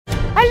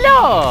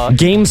Hello!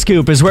 Game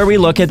Scoop is where we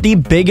look at the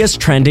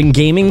biggest trending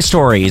gaming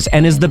stories.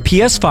 And is the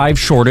PS5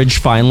 shortage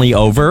finally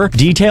over?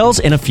 Details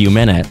in a few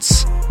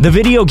minutes. The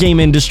video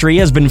game industry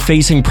has been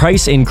facing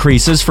price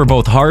increases for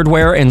both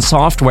hardware and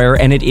software,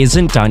 and it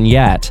isn't done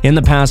yet. In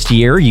the past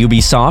year,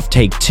 Ubisoft,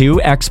 Take-Two,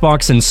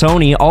 Xbox, and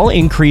Sony all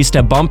increased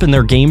a bump in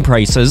their game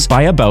prices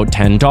by about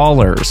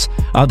 $10.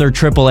 Other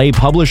AAA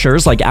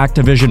publishers like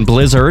Activision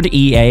Blizzard,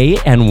 EA,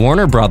 and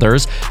Warner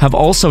Brothers have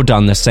also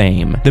done the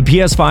same. The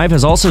PS5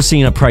 has also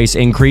seen a price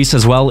increase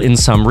as well in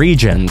some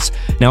regions.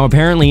 Now,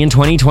 apparently in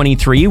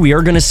 2023, we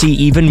are going to see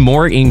even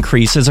more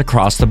increases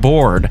across the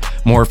board.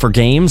 More for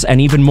games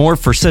and even more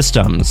for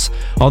systems.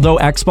 Although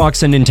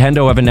Xbox and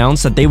Nintendo have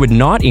announced that they would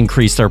not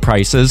increase their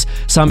prices,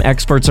 some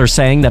experts are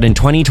saying that in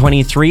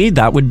 2023,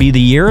 that would be the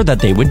year that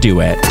they would do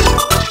it.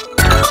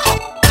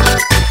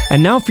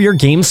 And now for your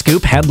Game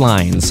Scoop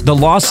headlines. The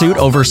lawsuit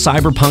over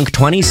Cyberpunk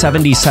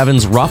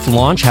 2077's rough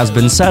launch has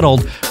been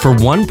settled for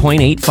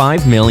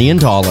 $1.85 million.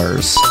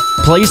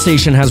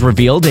 PlayStation has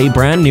revealed a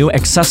brand new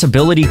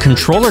accessibility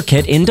controller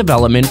kit in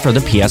development for the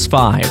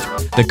PS5.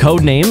 The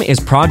codename is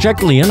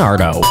Project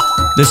Leonardo.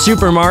 The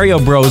Super Mario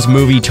Bros.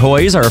 Movie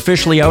toys are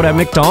officially out at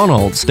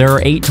McDonald's. There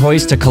are 8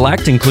 toys to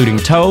collect, including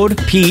Toad,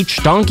 Peach,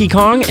 Donkey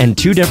Kong, and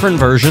 2 different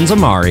versions of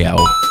Mario.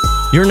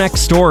 Your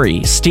next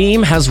story.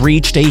 Steam has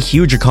reached a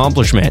huge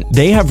accomplishment.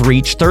 They have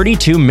reached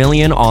 32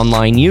 million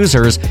online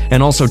users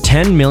and also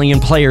 10 million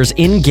players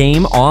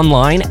in-game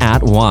online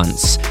at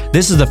once.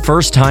 This is the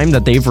first time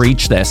that they've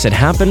reached this. It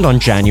happened on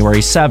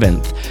January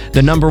 7th.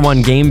 The number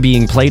one game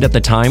being played at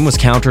the time was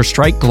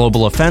Counter-Strike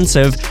Global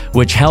Offensive,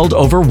 which held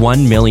over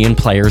 1 million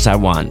players at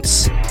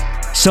once.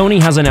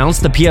 Sony has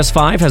announced the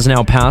PS5 has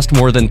now passed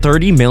more than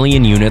 30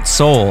 million units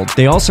sold.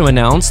 They also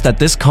announced that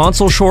this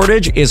console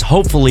shortage is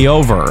hopefully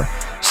over.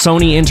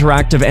 Sony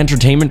Interactive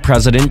Entertainment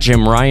president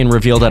Jim Ryan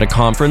revealed at a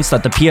conference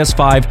that the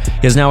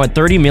PS5 is now at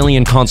 30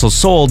 million consoles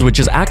sold, which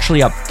is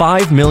actually up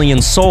 5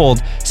 million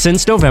sold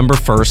since November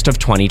 1st of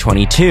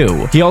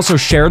 2022. He also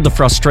shared the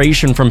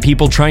frustration from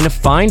people trying to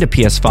find a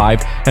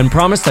PS5 and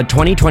promised that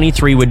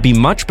 2023 would be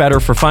much better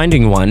for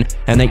finding one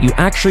and that you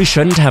actually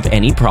shouldn't have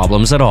any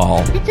problems at all.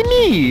 It's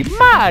me,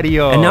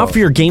 Mario! And now for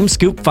your Game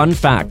Scoop fun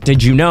fact.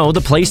 Did you know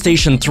the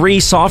PlayStation 3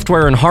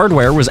 software and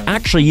hardware was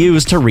actually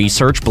used to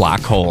research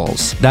black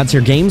holes? That's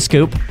your Game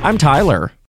Scoop. I'm Tyler.